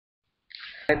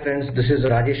Hi friends, this is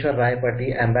Rajeshwar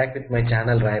Rayapati. I am back with my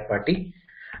channel Rayapati,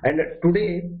 and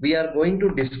today we are going to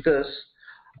discuss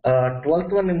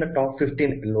 12th one in the top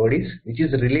 15 LODs, which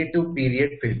is relative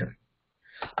period filter.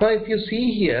 Now if you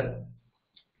see here,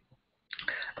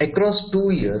 across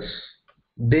 2 years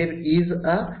there is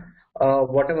a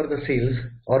whatever the sales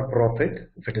or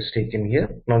profit, if it is taken here.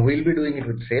 Now we'll be doing it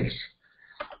with sales,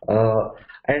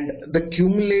 and the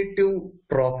cumulative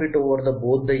profit over the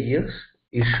both the years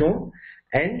is shown,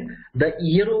 and the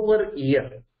year over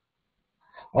year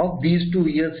of these 2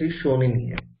 years is shown in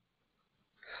here.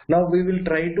 Now we will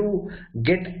try to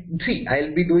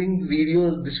I'll be doing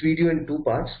this video in 2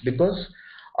 parts, because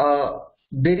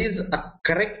there is a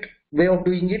correct way of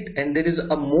doing it and there is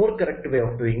a more correct way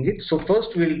of doing it. So first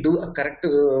we'll do a correct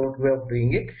way of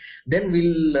doing it, then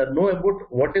we'll know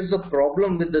about what is the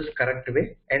problem with this correct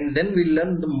way, and then we'll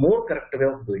learn the more correct way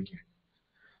of doing it.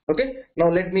 Okay, now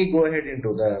let me go ahead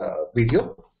into the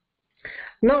video.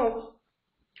 Now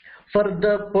for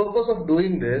the purpose of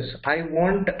doing this, I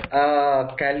want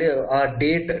a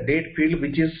date field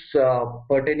which is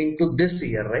pertaining to this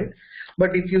year, right?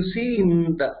 But if you see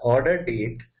in the order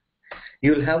date,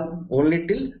 you'll have only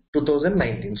till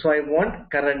 2019. So I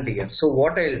want current year. So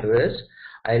what I'll do is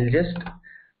I'll just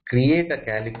create a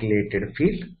calculated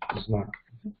field. It's not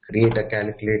create a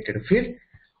calculated field.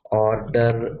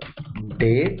 Order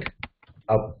date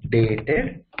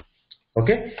updated.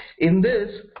 Okay, in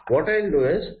this what I'll do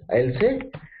is I'll say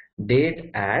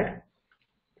DateAdd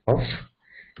of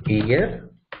year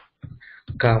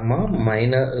comma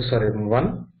minus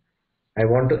 1. I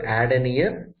want to add an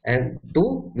year, and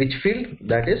to which field?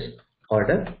 That is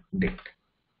order date.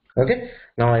 Okay,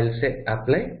 now I'll say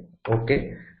apply.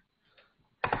 Okay,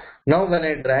 now when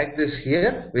I drag this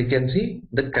here, we can see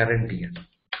the current year.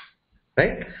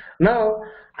 Right now,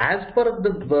 as per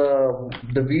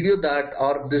the video that,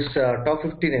 or this top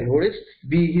 15 LODs,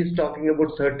 he's talking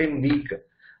about certain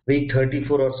week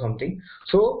 34 or something.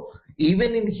 So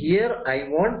even in here I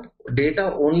want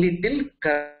data only till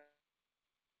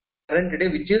current day,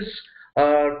 which is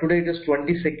today it is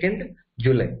 22nd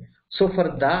July. So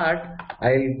for that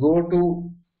I'll go to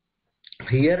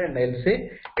here and I'll say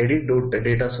edit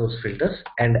data source filters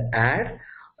and add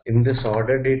in this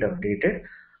order date updated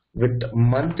with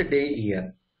month, day,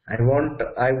 year. I want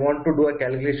to do a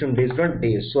calculation based on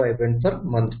days, so I went for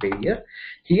month, day, year.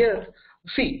 Here,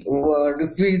 see,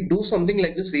 if we do something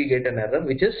like this, we get an error,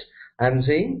 which is I'm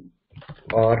saying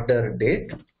order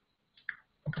date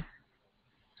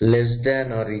less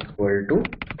than or equal to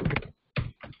today.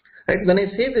 Right? When I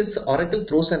say this, Oracle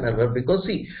throws an error, because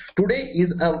see, today is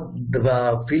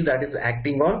the field that is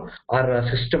acting on our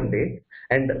system date,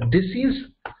 and this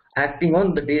is acting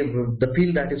on the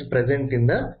field that is present in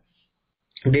the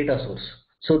data source.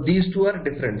 So these two are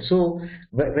different. So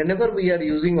whenever we are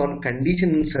using on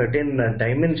condition in certain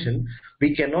dimension,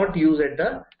 we cannot use at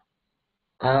a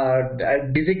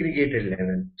disaggregated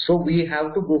level. So we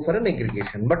have to go for an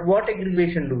aggregation. But what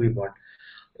aggregation do we want?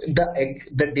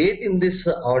 The date in this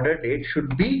order date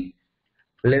should be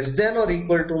less than or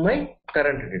equal to my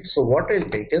current date. So what I'll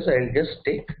take is I'll just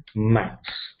take max.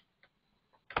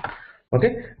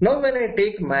 Okay, now when I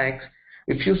take max,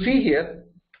 if you see here,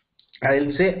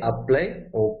 I'll say apply.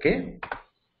 Okay,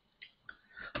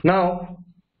 now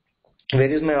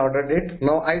where is my order date?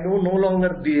 Now I don't no longer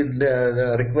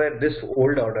require this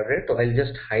old order date, so I'll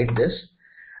just hide this,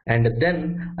 and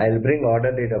then I'll bring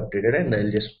order date updated and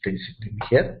I'll just place it in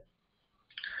here.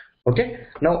 Okay,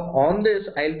 now on this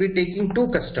I'll be taking 2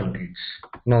 custom dates.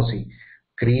 Now see,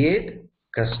 create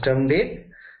custom date.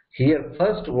 Here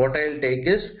first what I'll take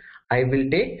is I will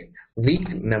take week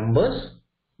numbers,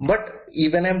 but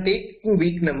even I'm taking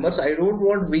week numbers, I don't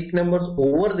want week numbers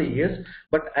over the years,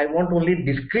 but I want only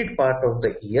discrete part of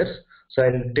the years. So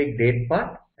I'll take date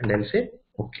part and I'll say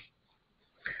okay.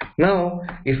 Now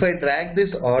if I drag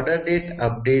this order date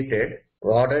updated,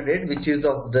 order date which is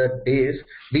of the days,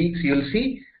 weeks, you'll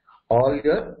see all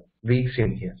your weeks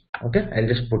in here. Okay, I'll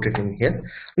just put it in here.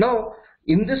 Now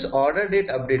in this order date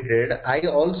updated, I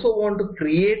also want to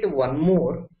create one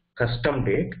more custom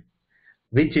date,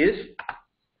 which is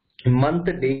month,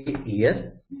 day,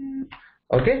 year.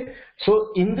 Okay,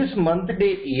 so in this month,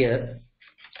 day, year,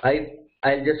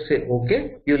 I'll just say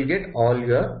okay. You'll get all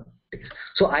your days.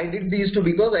 So I did these two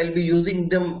because I'll be using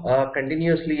them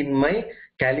continuously in my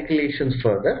calculations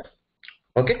further.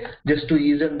 Okay, just to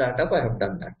easen that up, I have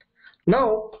done that.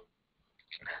 Now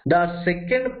the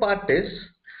second part is,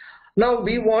 now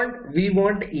we want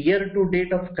year to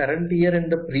date of current year and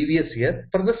the previous year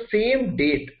for the same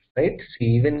date, right? See,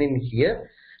 even in here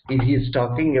he is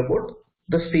talking about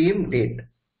the same date.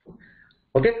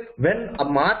 Okay, when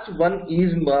March 1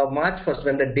 is March 1st,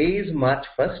 when the day is March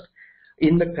 1st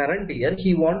in the current year,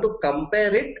 he want to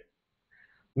compare it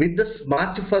with the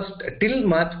March 1st till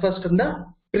March 1st in the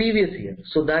previous year.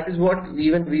 So that is what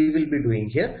even we will be doing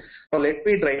here. Now let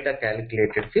me write a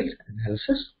calculated field,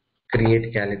 analysis,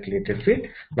 create calculated field.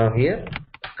 Now here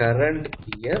current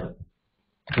year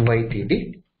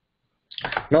YTD.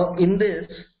 Now in this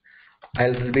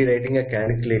I'll be writing a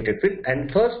calculated field,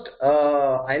 and first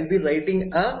I'll be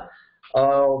writing a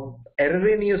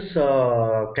erroneous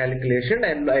calculation,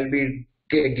 and I'll be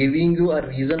giving you a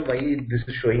reason why this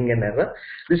is showing an error.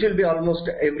 This will be almost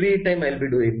every time I'll be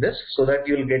doing this, so that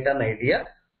you will get an idea.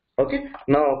 Okay,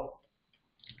 now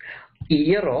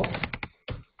year of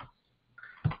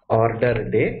order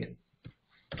date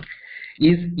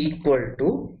is equal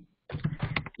to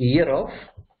year of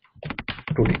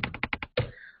today.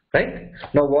 Right?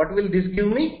 Now what will this give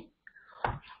me?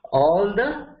 All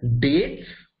the dates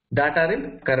that are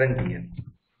in current year,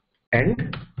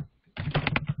 and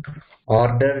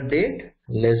order date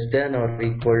less than or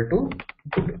equal to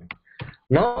today.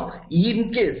 Now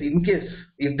in case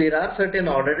if there are certain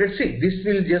order dates, see, this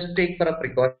will just take for a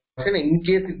precaution. In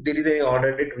case if there is a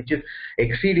order date which is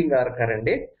exceeding our current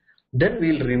date, then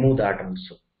we will remove that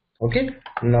also. Okay,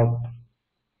 now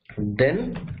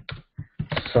then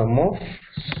sum of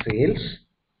sales,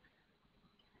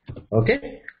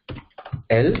 okay,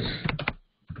 else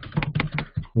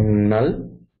null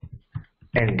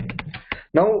end.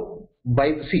 Now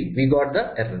see, we got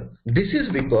the error. This is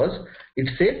because it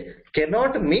says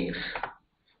cannot mix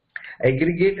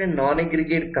aggregate and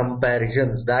non-aggregate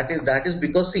comparisons. That is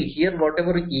because, see, here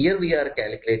whatever year we are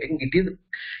calculating,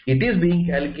 it is being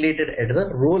calculated at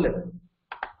the row level.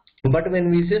 But when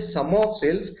we say sum of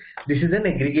sales, this is an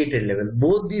aggregated level.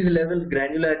 Both these levels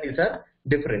granularities are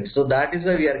different. So that is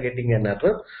why we are getting an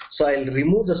error. So I'll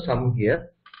remove the sum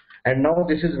here. And now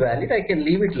this is valid. I can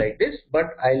leave it like this,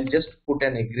 but I'll just put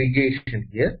an aggregation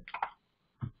here.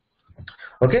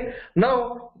 Okay.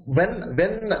 Now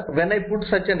when I put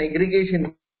such an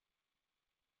aggregation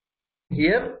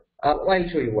here, I'll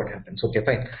show you what happens. Okay,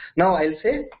 fine. Now I'll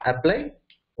say apply.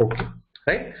 Okay.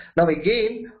 Right. Now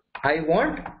again, I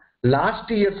want last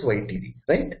year's YTD,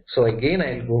 right? So again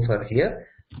I'll go for here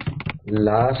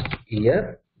last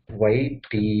year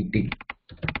YTD.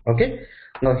 Okay,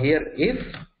 now here if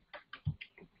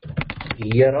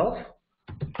year of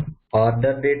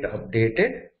order date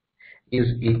updated is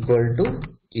equal to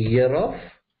year of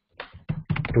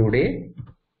today,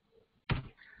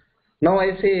 now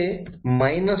I say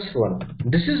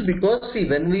 -1. This is because, see,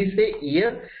 when we say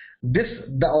year,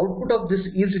 the output of this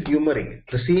is numeric.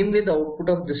 The same way the output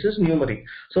of this is numeric.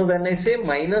 So when I say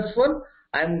 -1,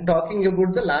 I am talking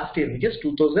about the last year, which is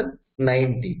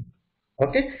 2019.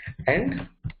 Okay, and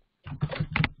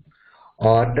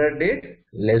order date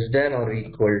less than or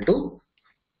equal to.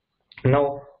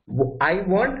 Now I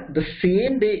want the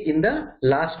same day in the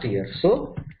last year.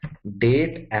 So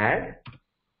DateAdd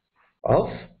of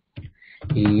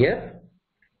year,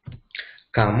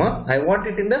 comma, I want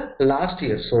it in the last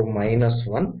year, so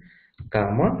 -1,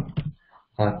 comma,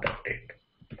 order date.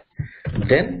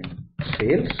 Then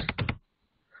sales,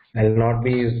 I will not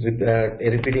be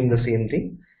repeating the same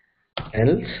thing,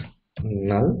 else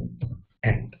null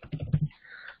end.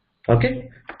 Okay,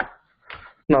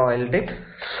 now I will take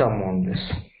sum on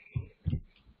this,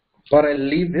 or I will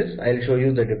leave this. I will show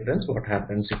you the difference, what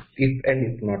happens if and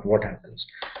if not, what happens.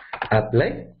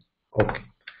 Apply. Okay.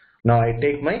 Now I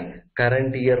take my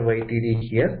current year YTD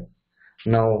here.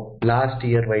 Now last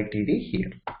year YTD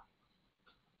here.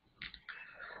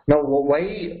 Now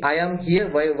why I am here?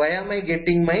 Why am I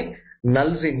getting my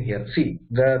nulls in here? See,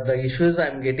 the issue is I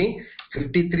am getting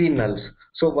 53 nulls.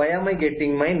 So why am I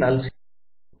getting my nulls?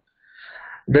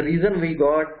 The reason we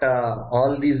got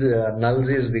all these nulls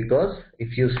is because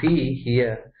if you see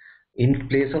here, in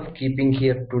place of keeping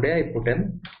here today, I put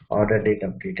an order date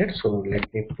updated. So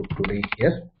let me put today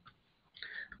here.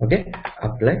 Okay,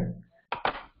 apply.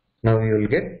 Now you will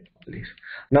get this.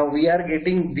 Now we are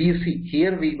getting these.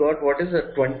 Here we got what is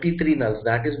the 23 nulls.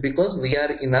 That is because we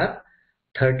are in our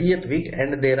 30th week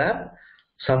and there are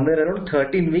somewhere around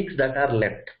 13 weeks that are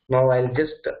left. Now I'll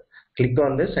just click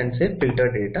on this and say filter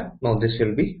data. Now this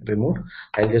will be removed.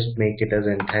 I'll just make it as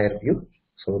entire view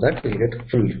so that we'll get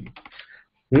full view.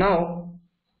 Now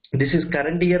this is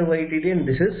current year YTD and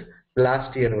this is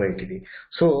last year YTD.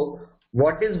 So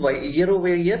what is year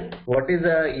over year? What is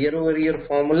the year over year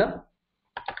formula?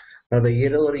 Now the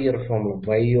year over year formula,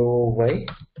 YOY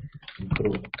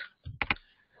growth.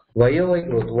 YOY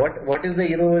growth. What is the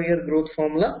year over year growth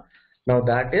formula? Now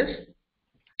that is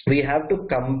we have to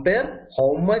compare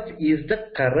how much is the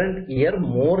current year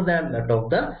more than that of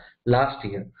the last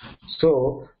year.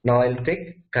 So now I'll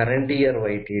take current year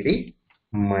YTD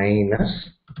minus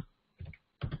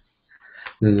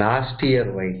last year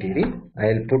YTD.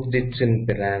 I'll put this in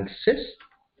parenthesis.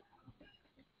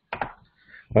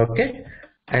 Okay,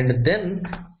 and then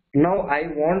now I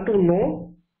want to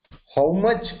know how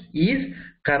much is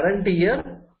current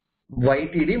year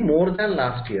YTD more than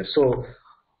last year. So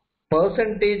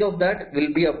percentage of that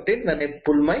will be obtained when I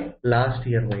pull my last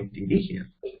year YTD here.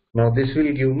 Now this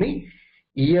will give me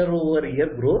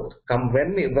year-over-year growth of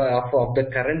the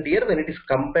current year when it is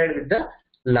compared with the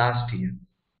last year.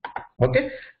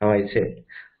 Okay, now I said,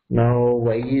 now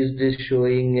why is this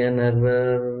showing an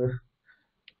error?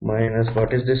 Minus,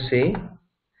 what is this saying?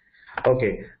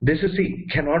 Okay, this is, see,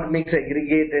 cannot mix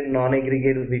aggregate and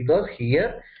non-aggregate, because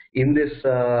here in this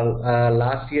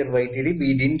last year YTD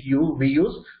we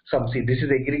use sum. See, this is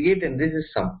aggregate and this is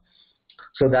sum,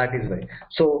 so that is why.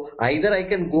 So either I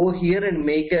can go here and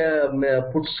make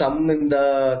put sum in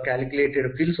the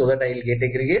calculated field so that I will get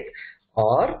aggregate,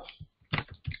 or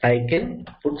I can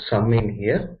put sum in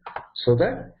here so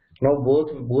that now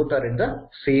both are in the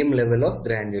same level of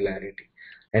granularity.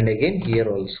 And again here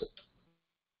also.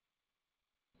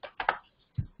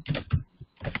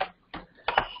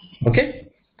 Okay,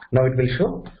 now it will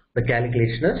show the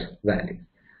calculation as valid.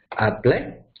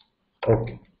 Apply.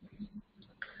 Okay,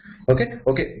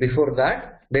 before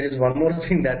that there is one more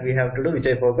thing that we have to do, which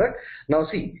I forgot. Now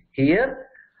see, here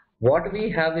what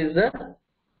we have is a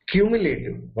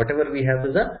cumulative. Whatever we have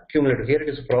is a cumulative. Here it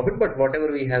is profit, but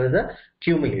whatever we have is a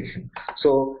accumulation.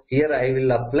 So here I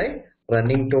will apply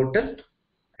running total,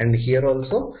 and here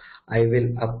also I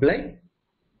will apply,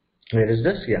 where is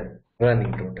this? Yeah,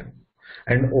 running total.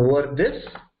 And over this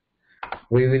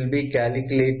we will be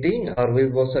calculating, or we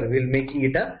will making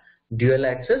it a dual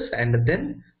axis and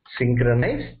then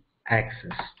synchronized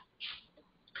axis.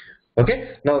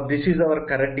 Okay, now this is our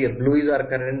current year. Blue is our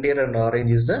current year and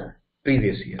orange is the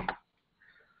previous year.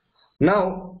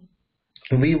 Now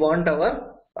we want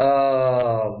our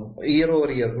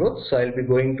year-over-year growth. So I'll be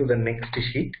going to the next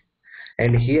sheet,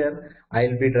 and here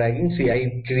I'll be dragging. See,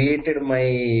 I created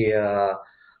my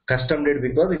custom date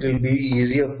because it will be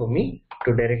easier for me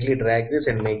to directly drag this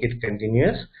and make it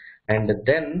continuous, and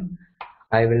then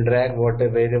I will drag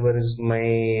wherever is my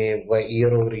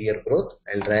year-over-year growth.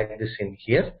 I'll drag this in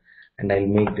here and I'll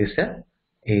make this a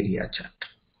area chart.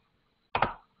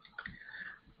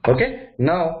 Okay,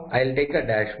 now I'll take a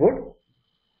dashboard.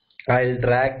 I'll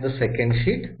drag the second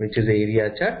sheet, which is area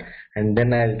chart, and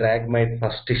then I'll drag my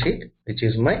first sheet, which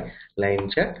is my line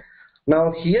chart.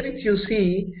 Now here if you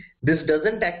see, this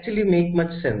doesn't actually make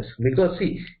much sense, because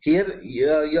see, here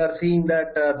you are seeing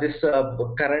that this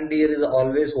current year is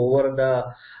always over the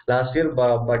last year,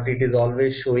 but it is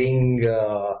always showing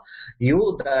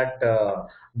you that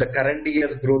the current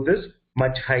year's growth is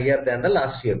much higher than the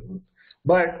last year growth.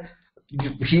 But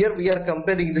here we are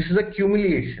comparing, this is a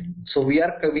accumulation, so we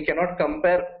cannot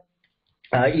compare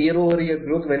year-over-year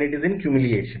growth when it is in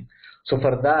accumulation. So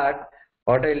for that,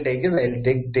 what I'll take is I'll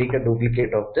take a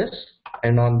duplicate of this,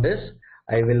 and on this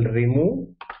I will remove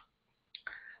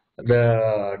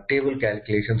the table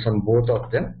calculations on both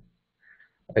of them.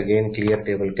 Again, clear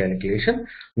table calculation.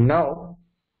 Now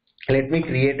let me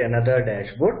create another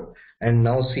dashboard, and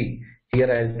now see, here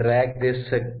I'll drag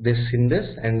this in this,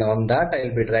 and on that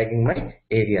I'll be dragging my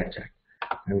area chart,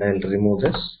 and I'll remove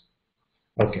this.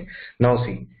 Okay, now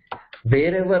see,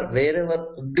 wherever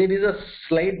there is a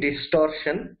slight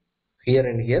distortion here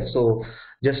and here, so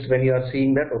just when you are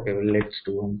seeing that, okay, well, let's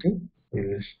do one thing.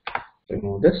 We'll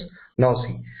remove this. Now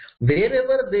see,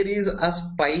 wherever there is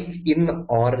a spike in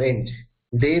orange,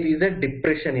 there is a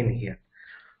depression in here.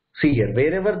 See here,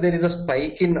 wherever there is a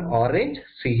spike in orange,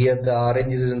 see here the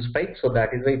orange is in spike, so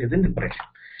that is why it is in depression.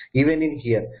 Even in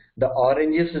here, the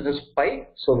orange is in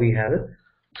spike, so we have it.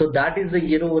 So that is the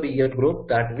year-over-year growth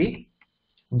that we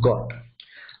got.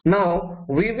 Now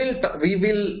we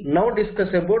will now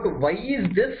discuss about why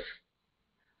is this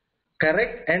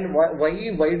correct, and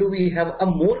why do we have a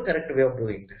more correct way of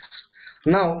doing this.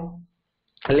 Now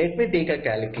let me take a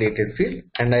calculated field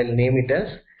and I'll name it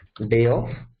as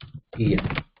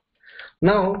Dayofyear.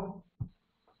 Now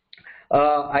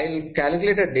I'll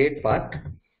calculate a date part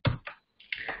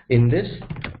in this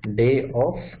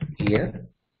Dayofyear,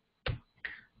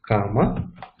 comma,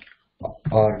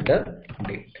 order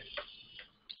date.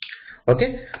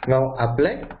 Okay, now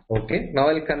apply. Okay, now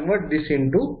I'll convert this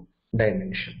into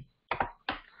dimension.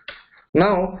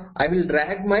 Now I will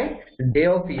drag my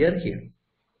Dayofyear here.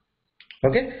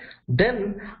 Okay,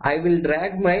 then I will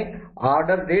drag my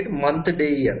order date, month,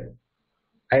 day, year.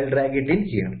 I'll drag it in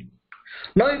here.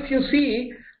 Now if you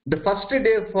see, the first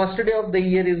day of the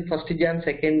year is 1st Jan,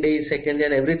 2nd day, 2nd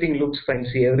Jan, everything looks fine.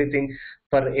 See, everything,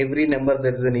 for every number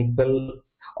there is an equal,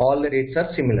 all the dates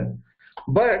are similar.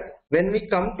 But when we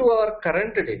come to our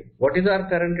current day, what is our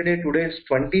current day? Today is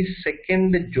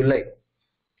 22nd July.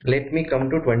 Let me come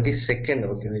to 22nd.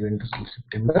 Okay, we went to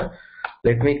September.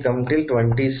 Let me come till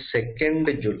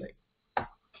 22nd July.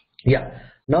 Yeah.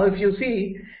 Now if you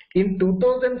see, in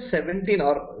 2017,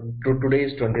 or today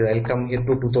is 20, I'll come here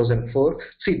to 2004.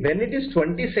 See, when it is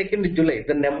 22nd July,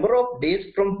 the number of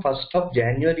days from 1st of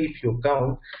January, if you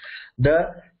count, the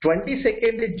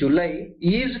 22nd July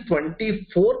is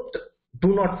 24th,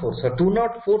 204, so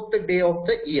 204th day of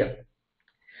the year.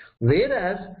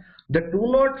 Whereas the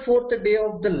 204th day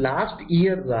of the last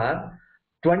years are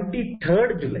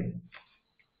 23rd July.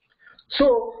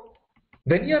 So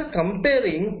when you are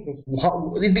comparing,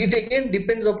 it again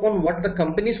depends upon what the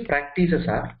company's practices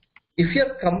are. If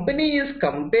your company is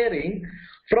comparing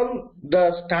from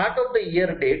the start of the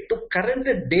year date to current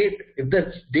date, if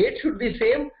the date should be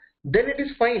same, then it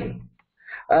is fine.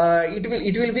 The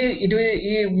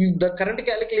current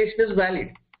calculation is valid.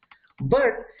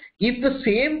 But if the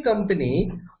same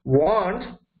company wants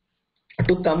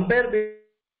to compare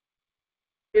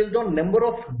based on number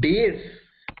of days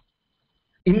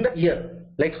in the year,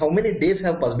 like how many days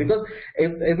have passed, because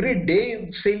every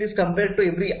day sale is compared to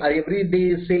every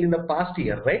day sale in the past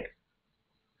year, right?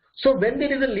 So when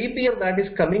there is a leap year that is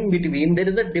coming between, there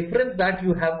is a difference that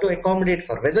you have to accommodate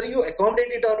for. Whether you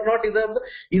accommodate it or not is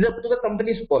up to the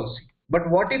company's policy. But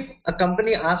what if a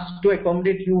company asks to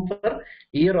accommodate you for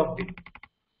year of date?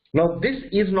 Now this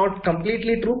is not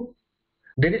completely true.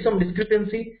 There is some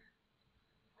discrepancy.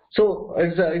 So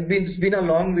it's been a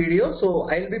long video, so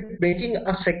I'll be making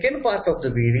a second part of the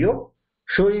video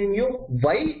showing you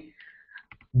why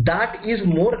that is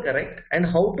more correct and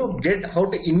how to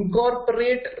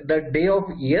incorporate the day of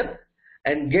year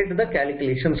and get the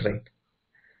calculations right.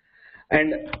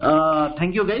 And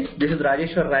thank you guys. This is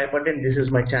Rajeshwar Rayapati and this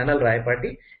is my channel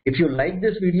Rayapati. If you like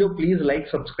this video, please like,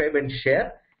 subscribe and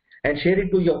share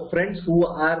it to your friends who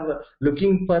are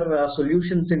looking for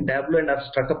solutions in Tableau and are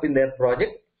stuck up in their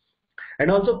project. And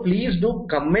also please do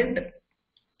comment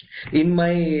in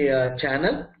my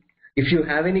channel if you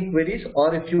have any queries,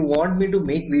 or if you want me to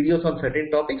make videos on certain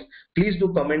topics, please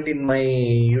do comment in my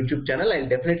YouTube channel. I'll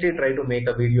definitely try to make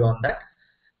a video on that.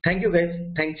 Thank you guys.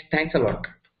 Thanks a lot.